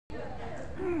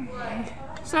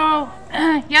So,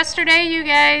 yesterday you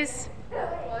guys...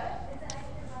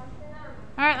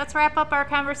 Alright, let's wrap up our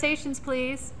conversations,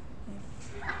 please.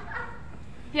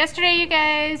 Yesterday you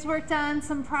guys worked on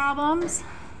some problems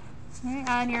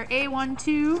on your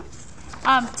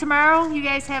A.1.2. Tomorrow you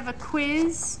guys have a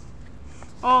quiz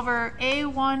over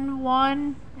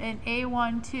A.1.1 and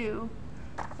A.1.2.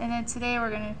 And then today we're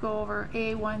going to go over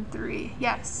A.1.3.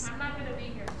 Yes? I'm not going to be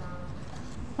here tomorrow.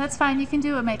 That's fine. You can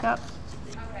do a makeup.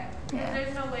 Okay. Yeah.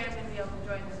 There's no way I'm going to be able to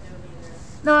join the Zoom either.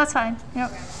 No, that's fine.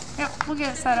 Yep. Okay. Yep, we'll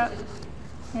get it set up.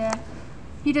 Yeah.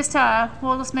 You just,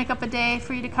 we'll just make up a day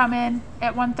for you to come in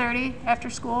at 1:30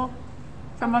 after school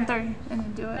from 1:30 and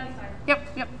then do it. That's fine.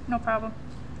 Yep, no problem.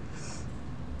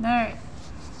 All right.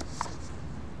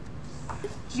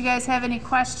 Did you guys have any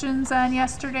questions on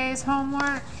yesterday's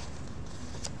homework?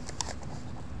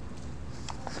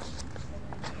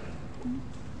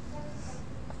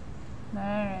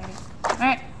 All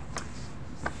right.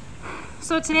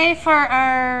 So today for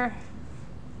our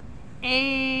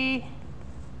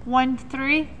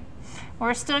A.1.3,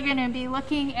 we're still going to be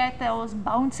looking at those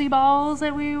bouncy balls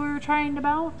that we were trying to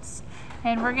bounce,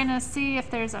 and we're going to see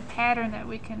if there's a pattern that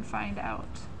we can find out.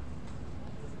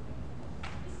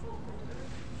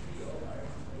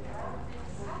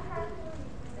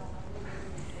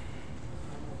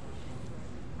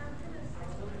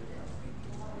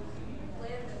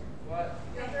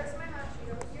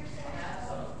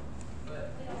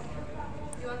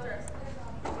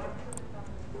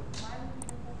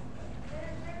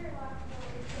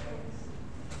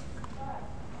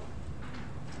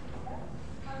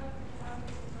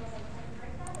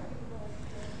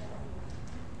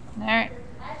 All right.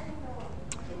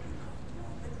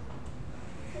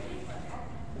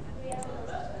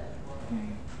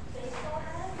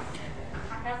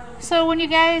 So when you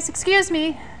guys, excuse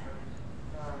me.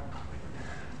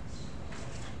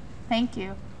 Thank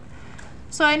you.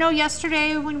 So I know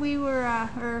yesterday when we were,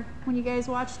 or when you guys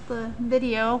watched the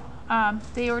video,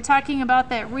 they were talking about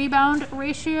that rebound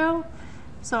ratio.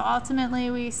 So ultimately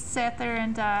we sat there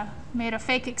and made a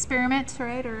fake experiment,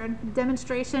 right, or a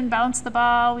demonstration, bounced the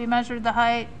ball, we measured the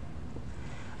height,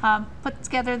 put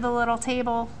together the little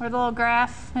table or the little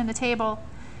graph in the table,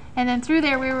 and then through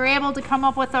there we were able to come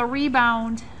up with a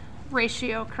rebound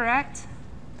ratio, correct?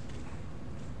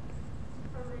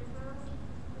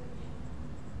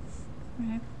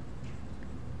 Right.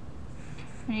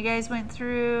 And you guys went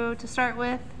through to start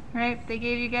with, right? They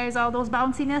gave you guys all those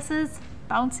bounciness,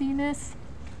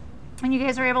 and you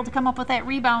guys were able to come up with that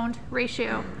rebound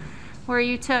ratio where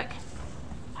you took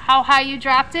how high you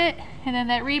dropped it, and then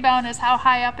that rebound is how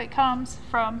high up it comes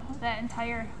from that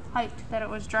entire height that it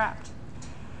was dropped.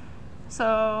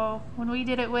 So when we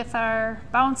did it with our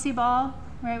bouncy ball,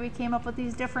 right, we came up with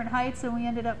these different heights and we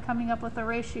ended up coming up with a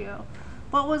ratio.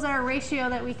 What was our ratio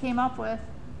that we came up with?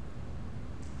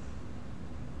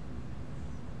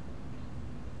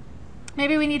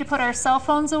 Maybe we need to put our cell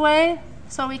phones away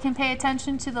so we can pay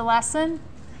attention to the lesson.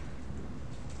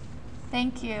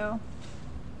 Thank you.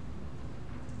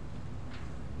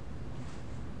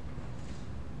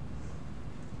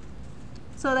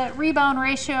 So that rebound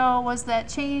ratio was that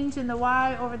change in the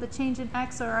y over the change in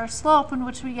x, or our slope, in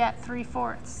which we got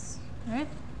 3/4, right?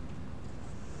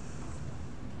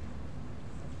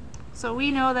 So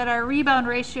we know that our rebound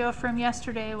ratio from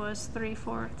yesterday was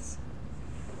 3/4.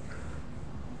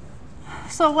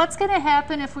 So what's going to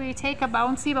happen if we take a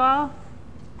bouncy ball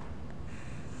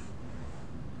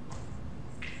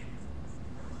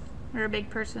or a big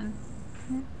person?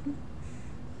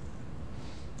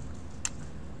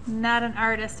 Not an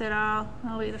artist at all.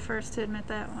 I'll be the first to admit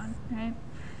that one, right?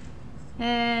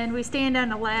 And we stand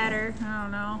on a ladder. I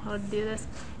don't know how to do this.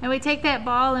 And we take that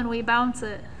ball and we bounce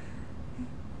it.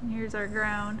 Here's our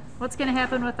ground. What's going to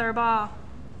happen with our ball?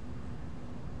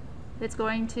 It's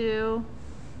going to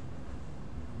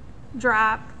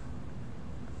drop.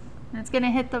 And it's going to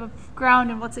hit the ground,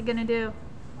 and what's it going to do?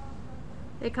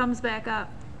 It comes back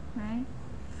up, right?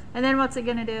 And then what's it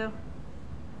going to do?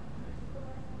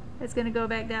 It's going to go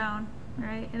back down,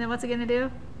 right? And then what's it going to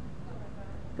do?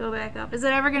 Go back up. Is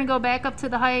it ever going to go back up to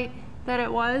the height that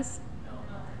it was?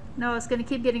 No, it's going to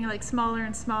keep getting like smaller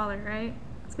and smaller, right?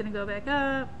 It's going to go back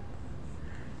up,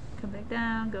 come back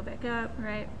down, go back up,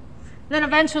 right? Then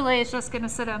eventually it's just going to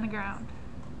sit on the ground,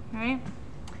 right?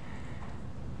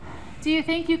 Do you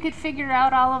think you could figure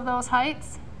out all of those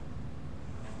heights?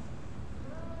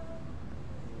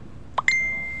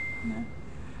 No.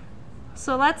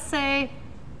 So let's say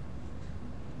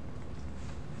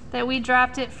that we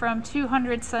dropped it from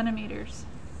 200 centimeters.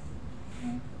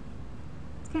 Okay.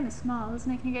 It's kind of small,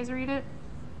 isn't it? Can you guys read it?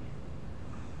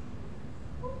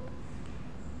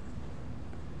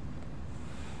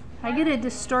 I get a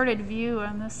distorted view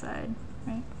on this side,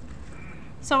 right?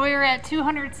 So we were at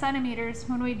 200 centimeters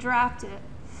when we dropped it.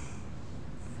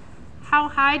 How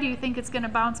high do you think it's going to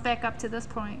bounce back up to this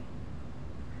point?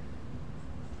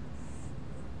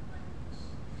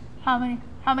 How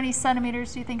many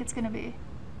centimeters do you think it's going to be?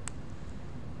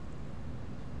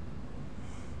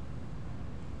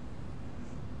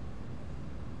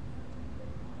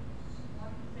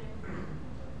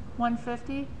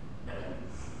 $150?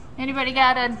 Anybody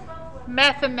got a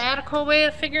mathematical way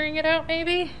of figuring it out,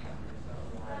 maybe?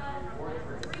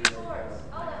 3/4.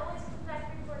 Oh, it always comes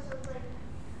back 3/4, so it's like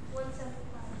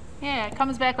 175. Yeah, it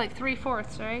comes back like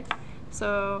 3/4, right?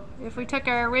 So if we took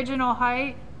our original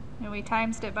height and we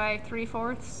times it by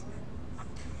 3/4. It's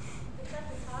at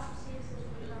the top, see, it says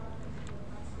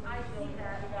we I see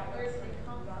that. Where does it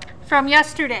come from? From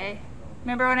yesterday.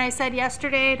 Remember when I said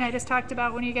yesterday and I just talked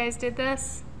about when you guys did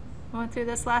this? We went through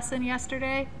this lesson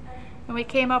yesterday and we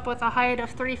came up with a height of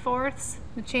 3/4,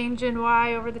 the change in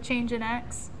y over the change in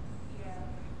x. Yeah.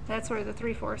 That's where the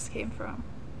 3/4 came from.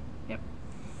 Yep.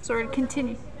 So we're going to So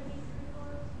continue. Is it always gonna be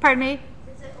 3/4? Pardon me? Is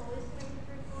it always going to be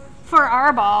 3/4? For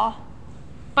our ball.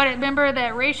 But remember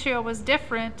that ratio was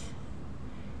different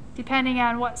depending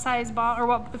on what size ball, or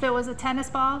what, if it was a tennis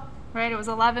ball, right? It was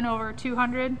 11 over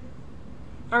 200.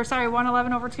 Or sorry,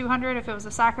 111 over 200. If it was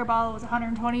a soccer ball, it was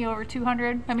 120 over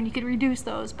 200. I mean, you could reduce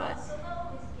those, but. So they'll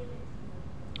always give it to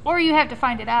you. Or you have to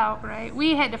find it out, right?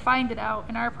 We had to find it out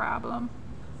in our problem.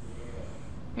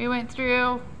 We went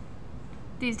through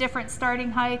these different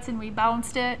starting heights and we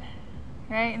bounced it,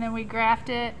 right? And then we graphed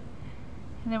it.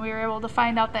 And then we were able to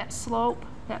find out that slope.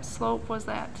 That slope was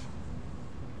that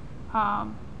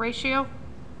ratio.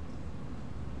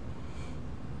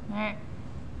 All right.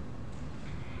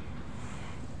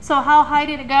 So how high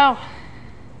did it go?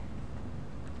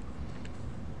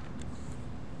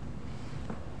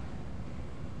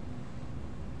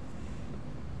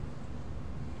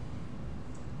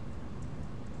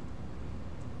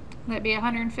 Would that be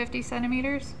 150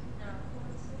 centimeters? No.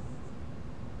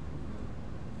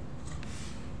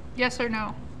 Yes or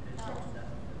no?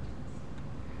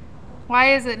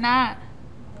 Why is it not?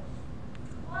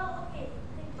 Well, okay,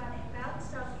 think about it. It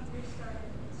bounced up, you restarted.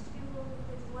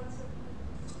 It's 170.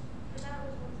 But that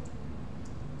was 170.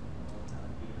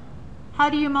 How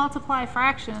do you multiply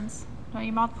fractions? Don't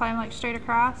you multiply them like straight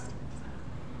across?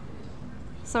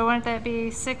 So wouldn't that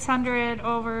be 600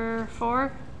 over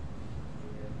 4?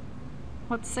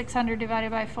 What's 600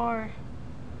 divided by 4?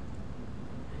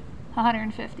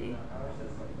 150.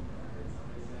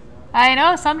 I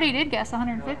know, somebody did guess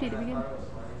 150 to begin.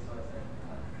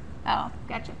 Oh,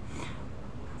 gotcha.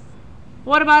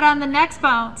 What about on the next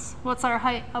bounce? What's our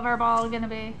height of our ball going to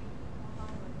be?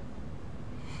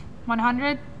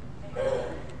 100? I'm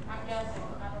guessing.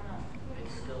 I don't know.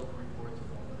 It's still 3/4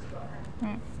 of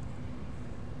Right.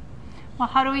 Well,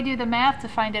 how do we do the math to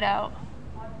find it out?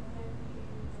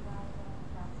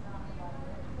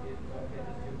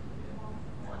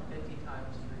 150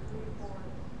 times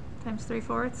 3/4. Times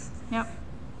 3/4? Yep.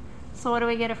 So what do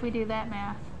we get if we do that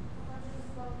math?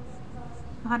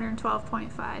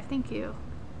 112.5. Thank you.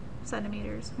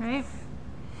 Centimeters, right?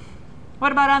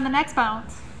 What about on the next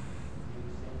bounce?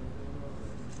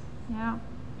 Yeah.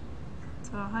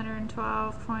 So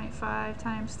 112.5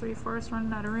 times 3/4.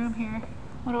 Running out of room here.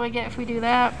 What do we get if we do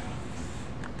that?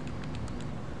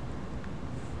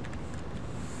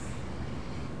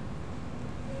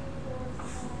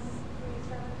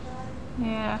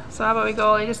 Yeah, so how about we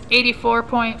go like just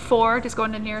 84.4, just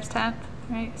going to nearest tenth,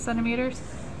 right? Centimeters.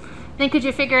 Then could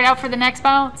you figure it out for the next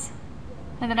bounce?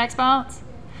 And the next bounce?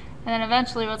 And then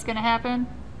eventually what's going to happen?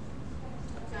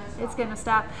 It's going to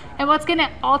stop. And what's going to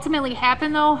ultimately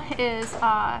happen though is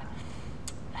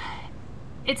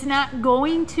it's not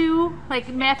going to, like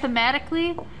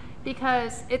mathematically,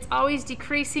 because it's always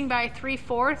decreasing by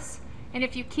 3/4. And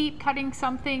if you keep cutting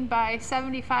something by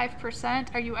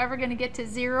 75%, are you ever going to get to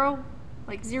 0?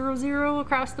 Like 0, 0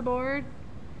 across the board?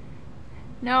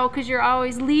 No, because you're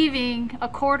always leaving a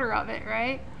quarter of it,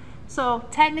 right? So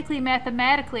technically,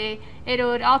 mathematically, it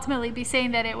would ultimately be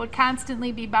saying that it would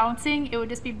constantly be bouncing. It would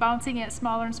just be bouncing at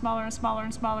smaller and smaller and smaller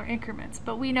and smaller increments.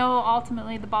 But we know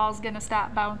ultimately the ball's going to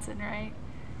stop bouncing, right?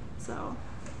 So,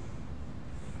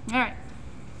 all right.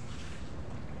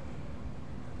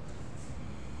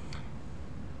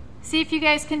 See if you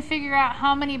guys can figure out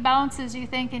how many bounces you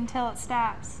think until it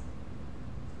stops.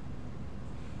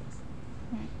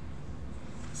 Right.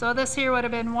 So this here would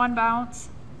have been 1 bounce,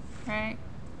 right?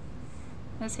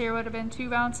 This here would have been 2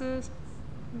 bounces,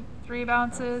 3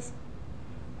 bounces.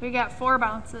 We got 4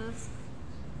 bounces.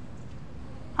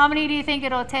 How many do you think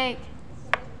it'll take?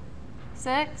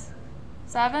 6?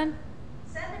 7?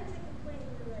 7 to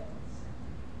completely like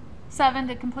 7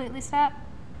 to completely stop?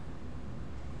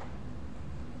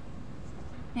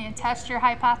 And test your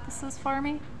hypothesis for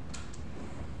me.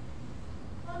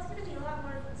 Well, it's going to be a lot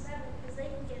more than 7 because they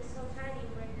can get so tiny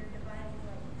where you're dividing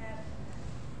like half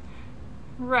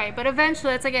and Right, but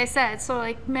eventually, it's like I said, so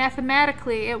like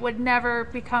mathematically it would never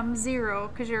become 0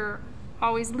 because you're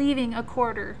always leaving a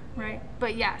quarter, right?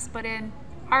 But yes, but in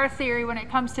our theory, when it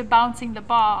comes to bouncing the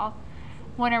ball,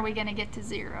 when are we going to get to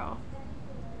 0?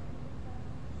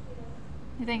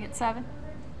 You think it's 7?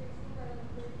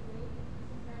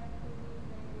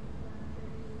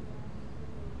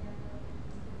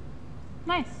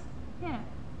 Nice. Yeah.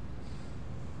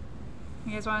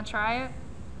 You guys want to try it?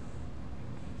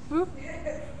 Whoop.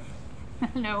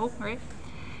 No, right?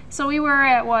 So we were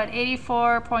at what,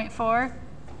 84.4?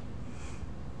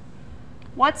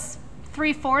 What's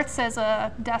 3/4 as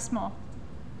a decimal?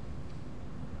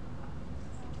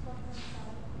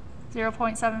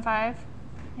 0.75?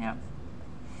 Yep.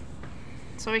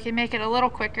 So we can make it a little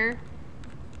quicker.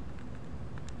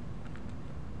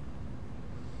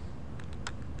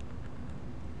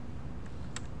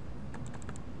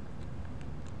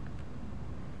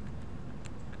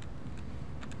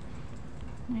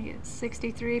 I get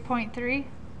 63.3.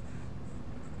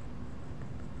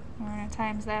 We're going to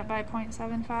times that by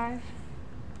 0.75.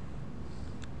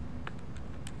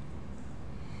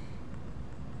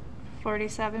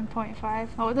 47.5.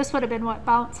 Oh, this would have been what?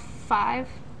 Bounce 5.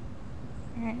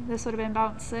 All right, this would have been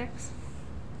bounce 6.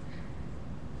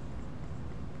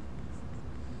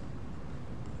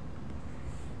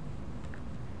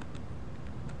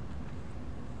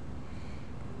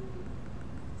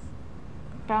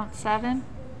 Bounce 7.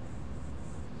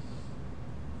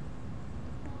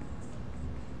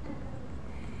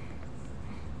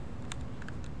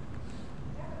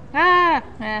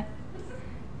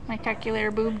 My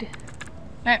calculator boobed.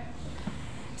 Alright.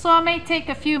 So it may take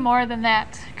a few more than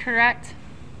that, correct?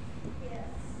 Yes.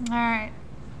 Alright.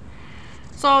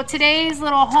 So today's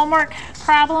little homework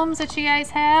problems that you guys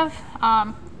have,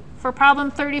 for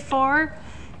problem 34,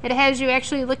 it has you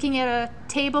actually looking at a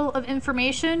table of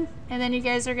information, and then you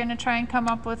guys are going to try and come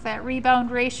up with that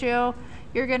rebound ratio.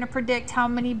 You're going to predict how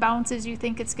many bounces you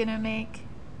think it's going to make,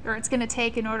 or it's going to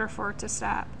take in order for it to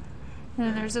stop. And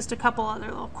then there's just a couple other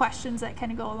little questions that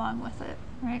kind of go along with it,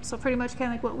 right? So pretty much kind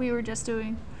of like what we were just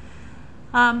doing.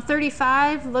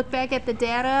 35, look back at the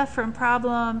data from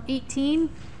problem 18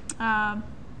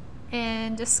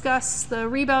 and discuss the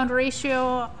rebound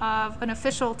ratio of an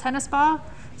official tennis ball.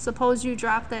 Suppose you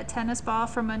drop that tennis ball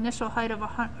from an initial height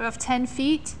of 10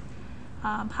 feet.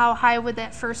 How high would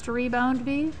that first rebound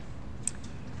be?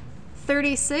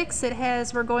 36, it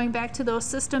has, we're going back to those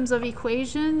systems of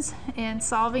equations and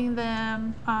solving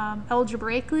them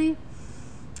algebraically.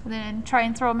 And then try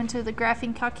and throw them into the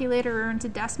graphing calculator or into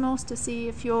decimals to see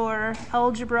if your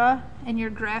algebra and your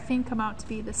graphing come out to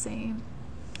be the same.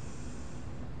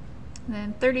 And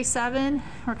then 37,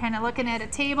 we're kind of looking at a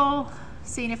table,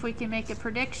 seeing if we can make a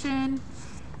prediction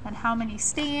on how many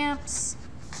stamps.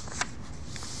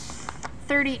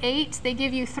 38, they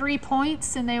give you 3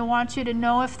 points and they want you to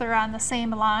know if they're on the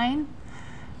same line.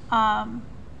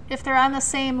 If they're on the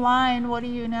same line, what do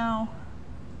you know?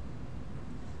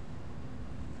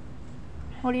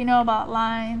 What do you know about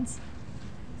lines?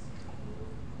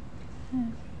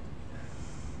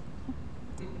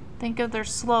 Think of their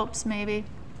slopes maybe.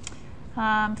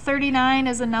 39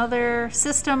 is another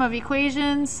system of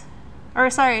equations. Or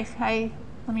sorry,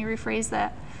 let me rephrase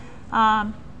that.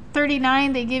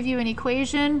 39, they give you an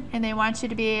equation and they want you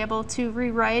to be able to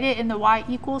rewrite it in the y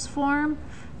equals form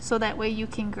so that way you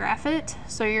can graph it.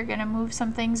 So you're going to move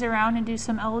some things around and do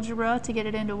some algebra to get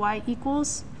it into y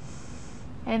equals.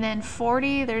 And then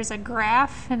 40, there's a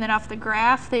graph, and then off the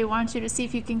graph they want you to see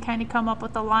if you can kind of come up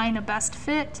with a line of best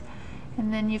fit,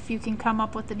 and then if you can come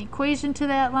up with an equation to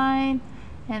that line,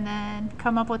 and then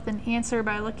come up with an answer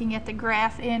by looking at the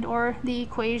graph and or the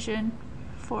equation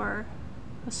for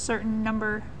a certain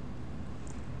number.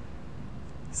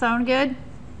 Sound good?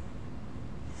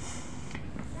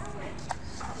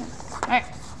 Alright.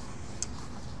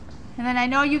 And then I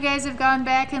know you guys have gone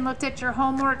back and looked at your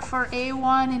homework for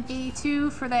A1 and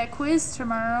A2 for that quiz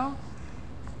tomorrow.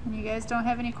 And you guys don't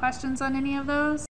have any questions on any of those?